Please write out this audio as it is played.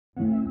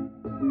Hello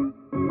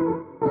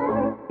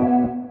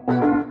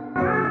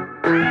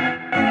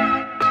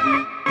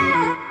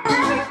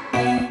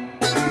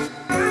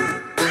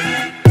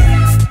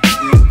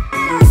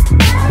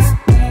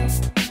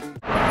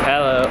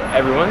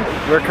everyone,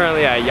 we're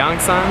currently at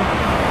Gwangjang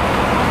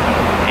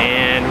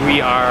and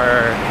we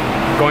are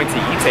going to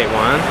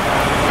Itaewon,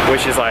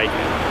 which is like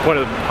one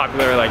of the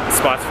popular like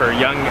spots for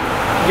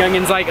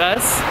youngins like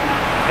us.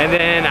 And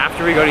then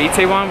after we go to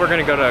Itaewon, we're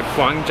gonna go to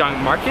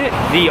Gwangjang Market,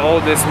 the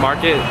oldest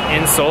market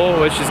in Seoul,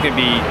 which is gonna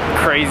be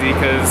crazy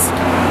because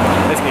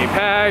it's gonna be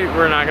packed.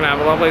 We're not gonna have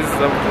a lot of places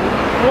to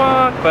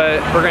walk,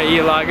 but we're gonna eat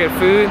a lot of good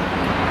food.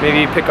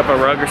 Maybe pick up a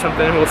rug or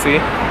something, we'll see.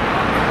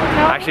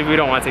 Actually, we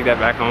don't want to take that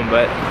back home,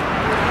 but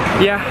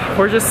yeah,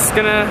 we're just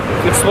gonna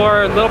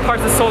explore little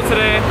parts of Seoul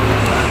today.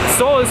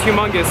 Seoul is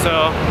humongous,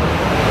 so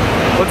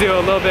we'll do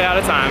a little bit at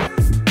a time.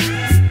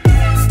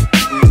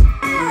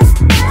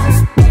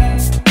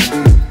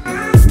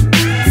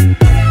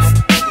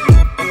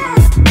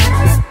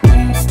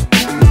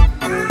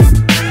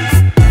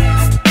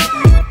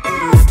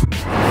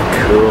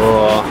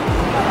 Cool.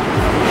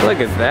 Look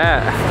at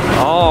that.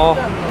 All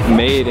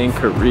made in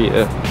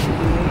Korea.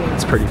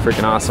 It's pretty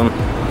freaking awesome.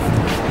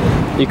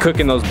 You cook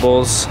in those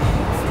bowls.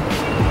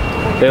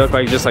 They look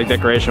like just like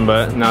decoration,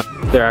 but no,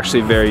 they're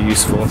actually very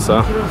useful,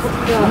 so.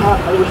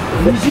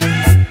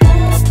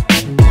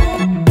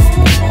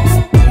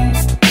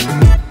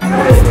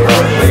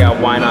 They got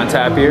wine on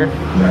tap here.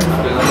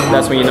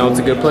 That's when you know it's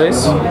a good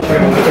place.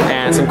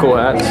 And some cool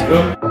hats.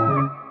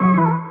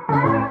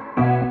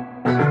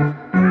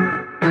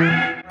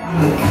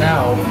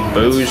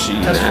 Bougie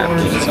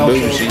napkins,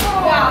 bougie.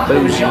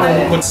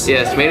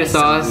 Yeah, tomato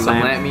sauce, some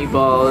lamb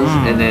meatballs,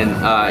 and then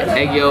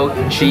egg yolk,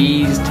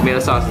 cheese, tomato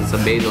sauce, and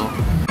some basil.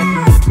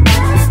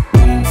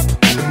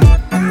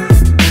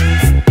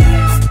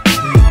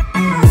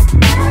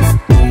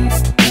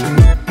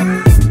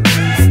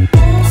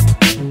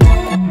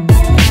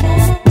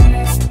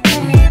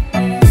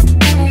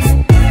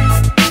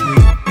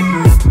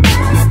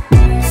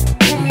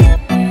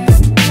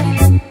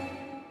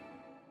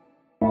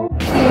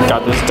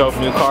 Got this dope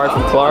new card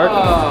from Clark.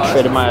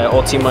 Traded my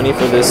ulti money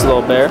for this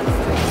little bear.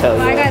 Hell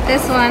yeah. I got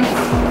this one.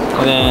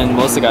 And then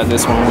Melissa got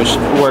this one, which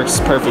works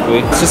perfectly.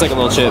 It's just like a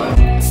little chip.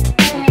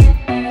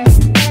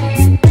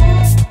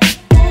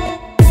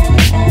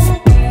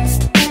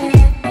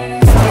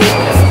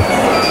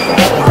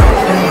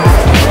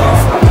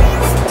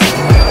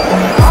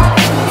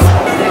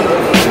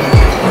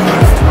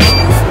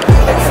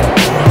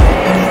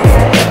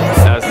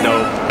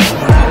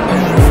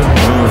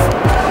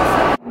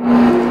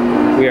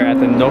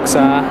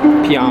 Noksa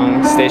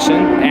Pyong station,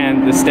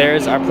 and the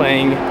stairs are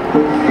playing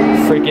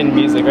freaking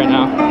music right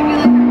now.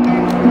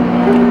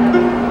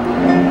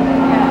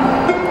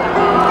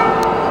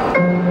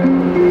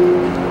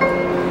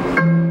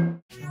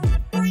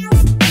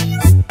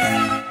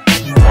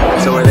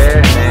 So we're there,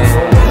 and then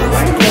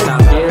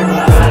stop here,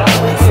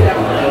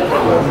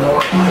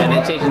 and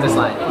then change this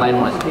line, line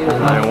 1.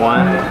 Line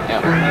 1?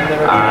 Yep.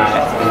 Alright.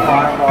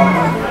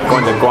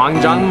 Going to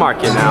Gwangjang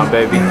Market now,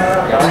 baby.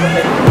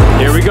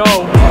 Here we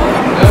go.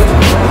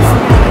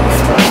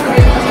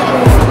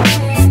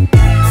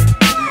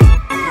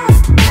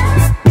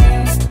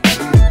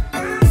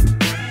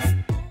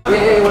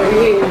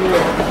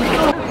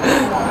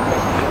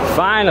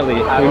 Finally,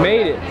 we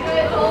made it.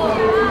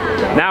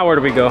 Now where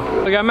do we go?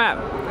 We got a map.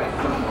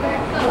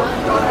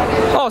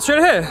 Oh, straight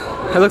ahead.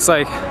 It looks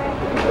like.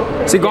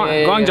 See,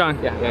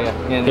 Gwangjang.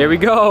 Yeah. Here we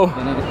go.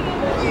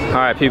 All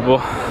right, people.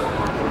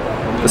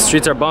 The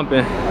streets are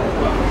bumping.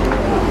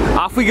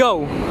 Off we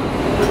go.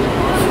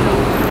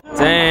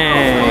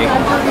 Dang.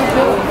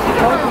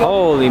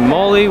 Holy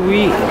moly,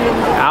 we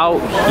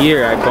out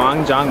here at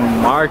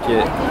Gwangjang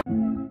Market.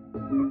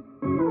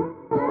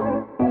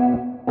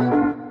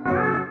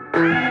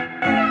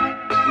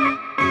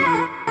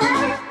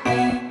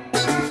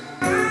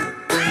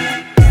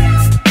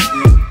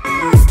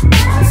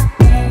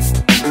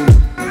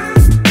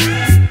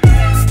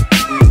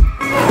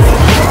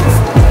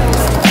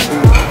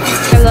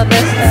 I love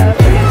this stuff.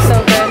 It's so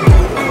good.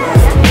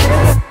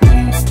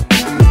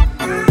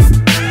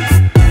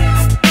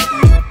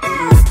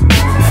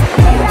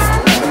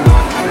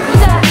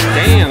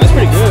 Damn, that's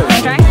pretty good.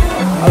 Wanna try?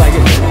 I like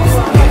it.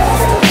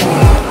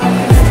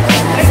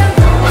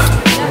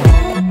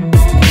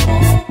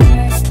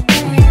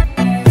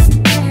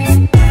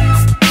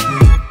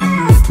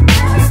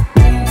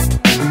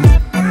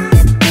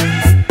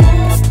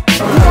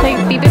 Like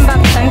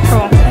bibimbap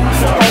central.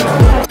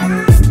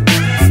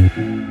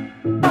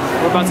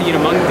 We're about to eat a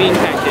mung bean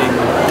pancake.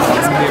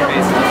 That's gonna be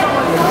amazing.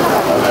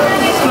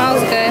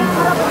 Smells good.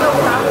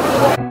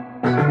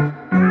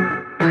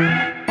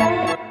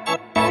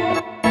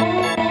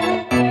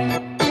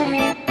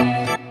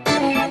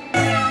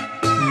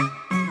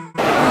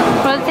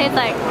 What does it taste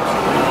like?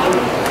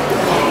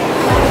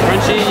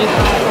 Crunchy,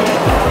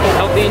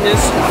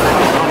 healthiness.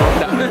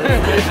 I don't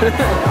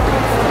know.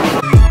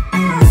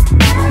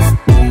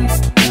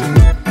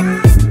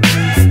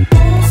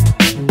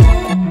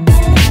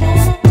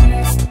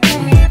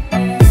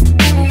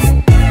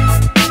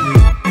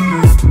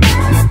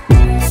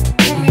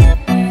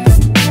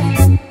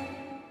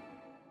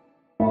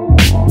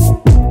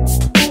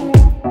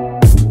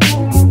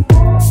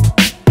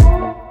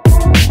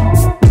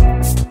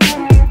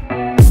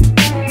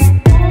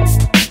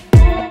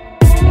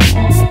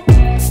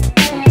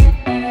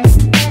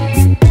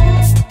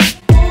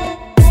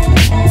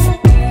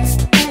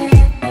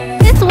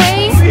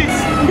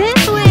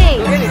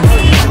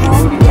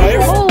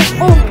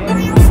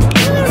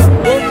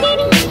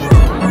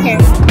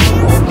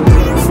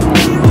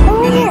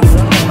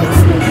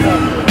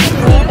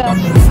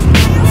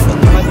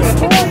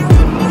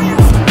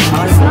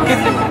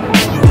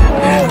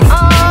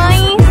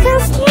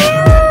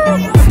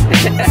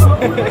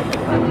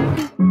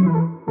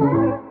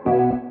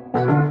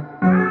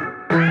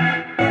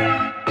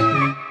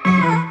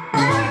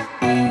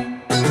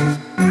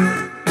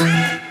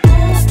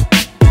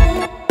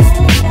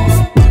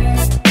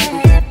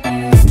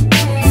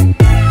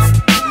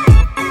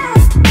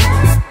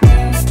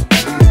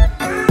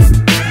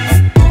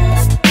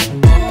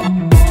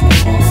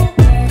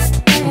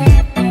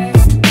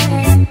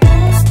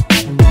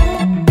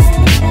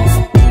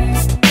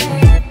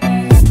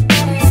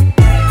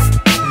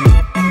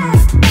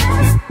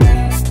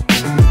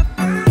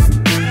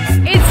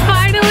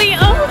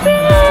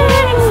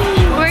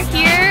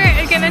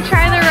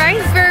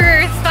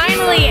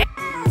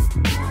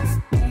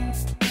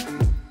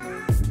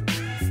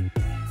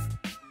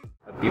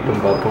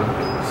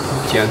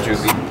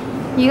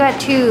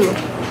 2.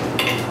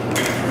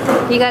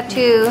 You got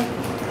 2.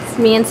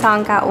 Me and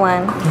Song got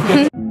 1.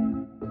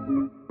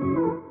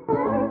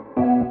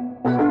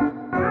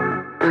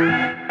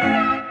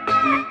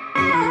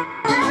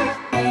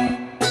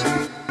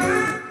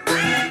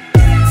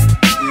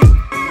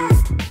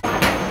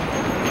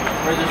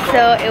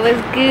 So it was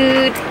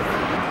good.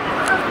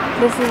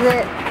 This is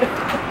it.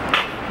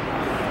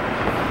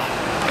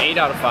 8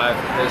 out of 5.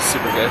 It was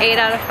super good. 8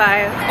 out of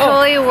 5.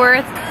 Totally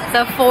worth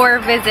the 4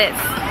 visits.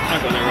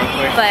 I'll go there real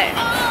quick. But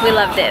we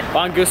loved it.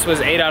 Bangus was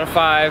 8 out of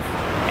 5,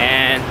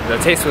 and the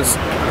taste was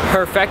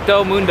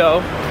perfecto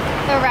mundo.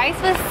 The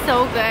rice was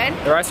so good.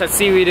 The rice had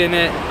seaweed in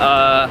it.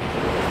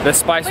 The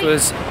spice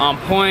was on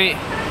point.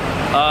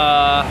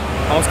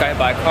 Almost got hit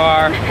by a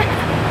car.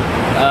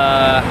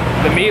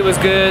 The meat was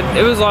good.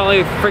 It was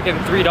only freaking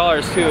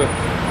 $3 too.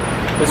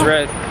 It's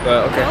red,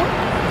 but okay.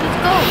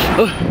 Let's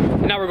go.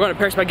 And now we're going to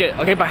Paris Baguette.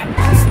 Okay, bye.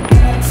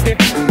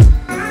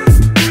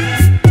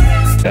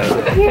 You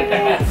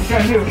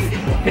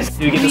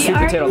get the sweet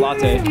potato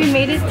latte. We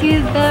made it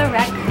to the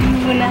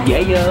Raccoon.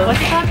 Yeah.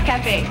 What's it called?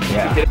 Cafe.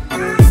 Yeah.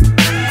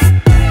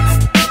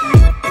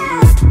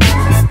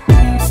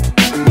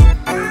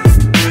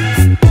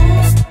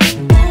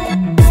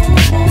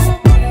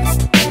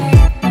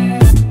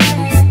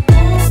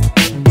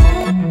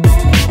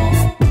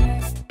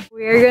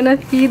 We're gonna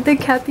feed the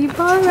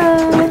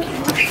capybara.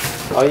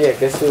 Oh yeah,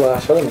 guess who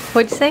showed me?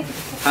 What'd you say?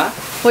 Huh?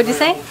 What'd you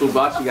say? Who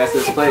brought you guys to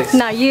this place?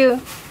 Not you.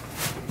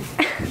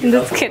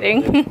 Just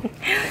kidding.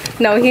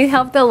 No, he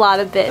helped a lot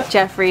a bit,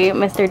 Jeffrey,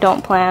 Mr.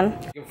 Don't Plan.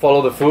 You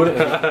follow the food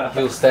and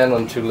he'll stand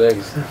on 2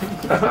 legs.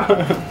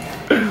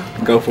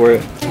 Go for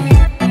it.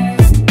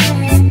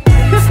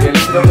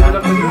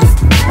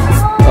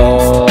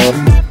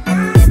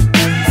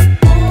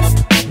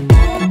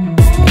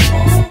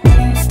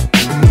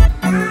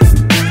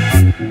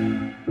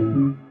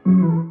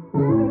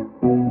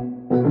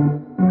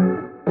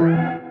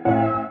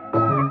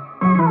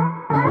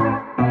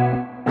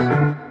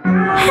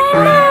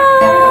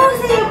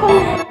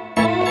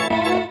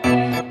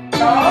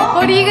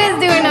 What are you guys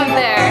doing up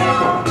there?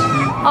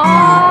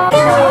 Oh,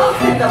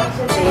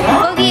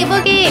 Boogie,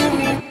 Boogie.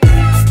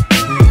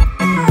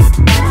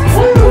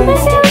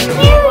 That's so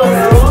cute.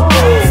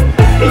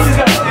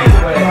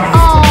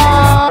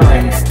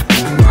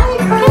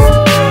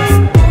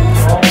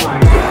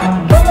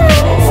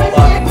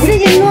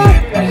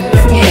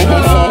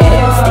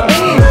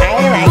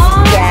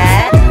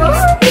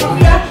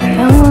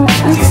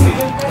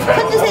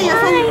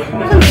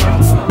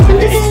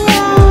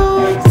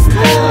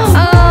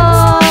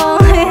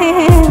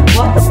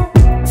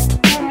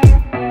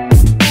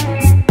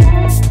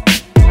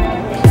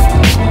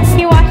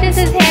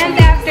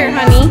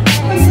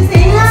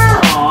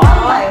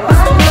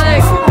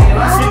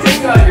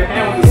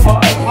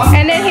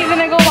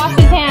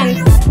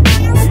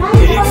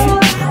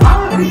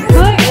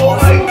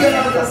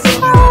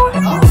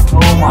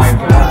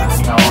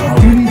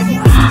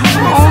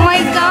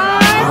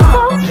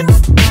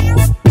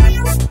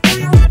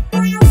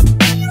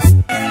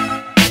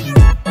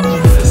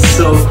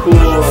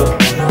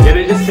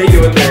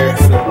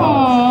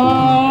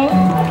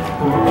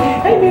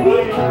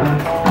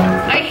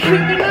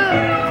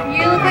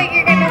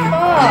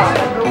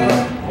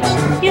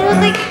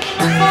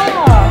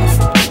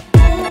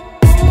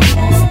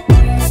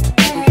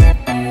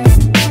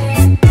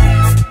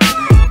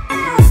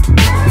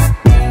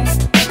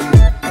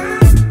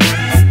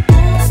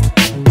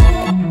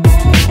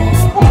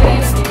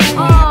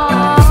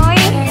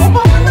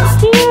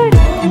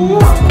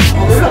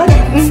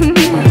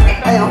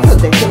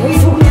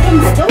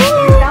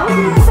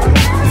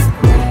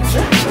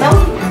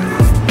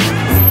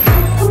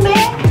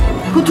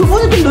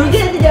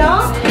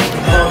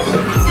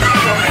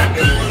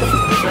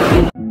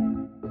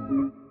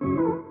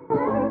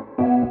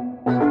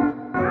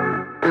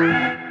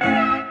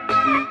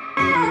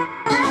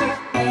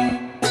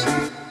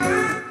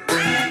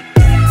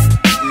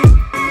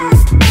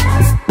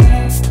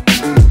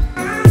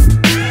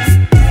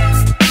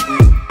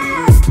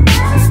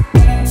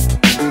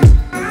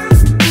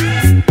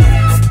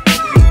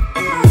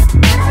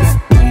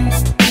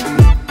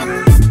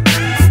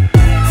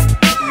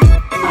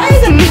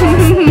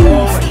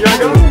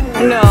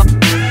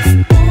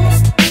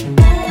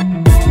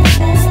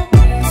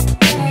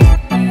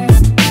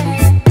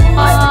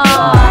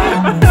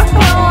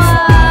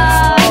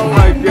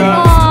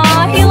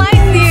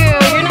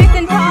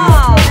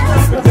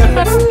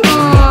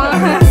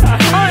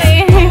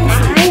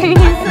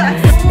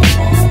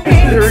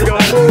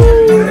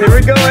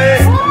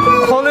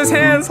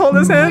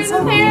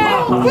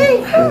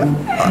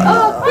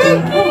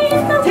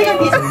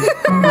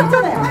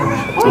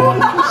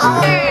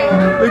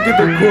 Look at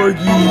the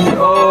corgi.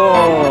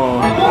 Oh.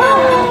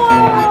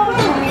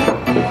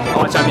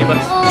 Watch out, Niba.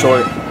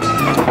 Short.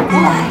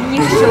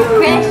 You're so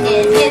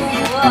precious. Yes,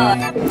 you are.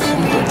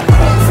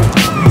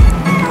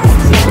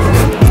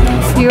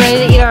 You ready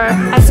to eat our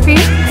ice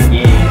cream?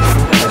 Yeah.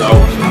 Let's go.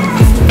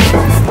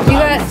 You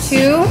got 2?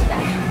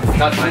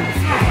 That's fine.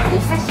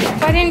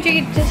 Why didn't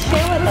you just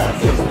share with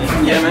us?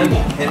 Yeah, man.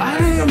 I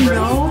don't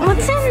know.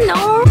 What's in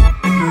no?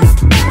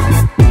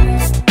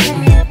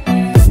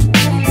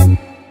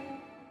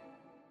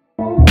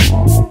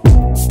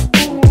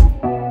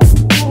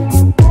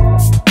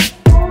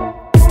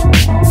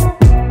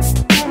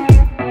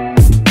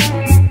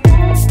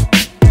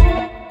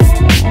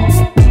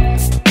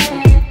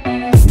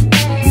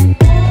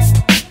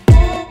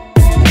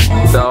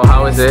 So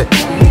how is it?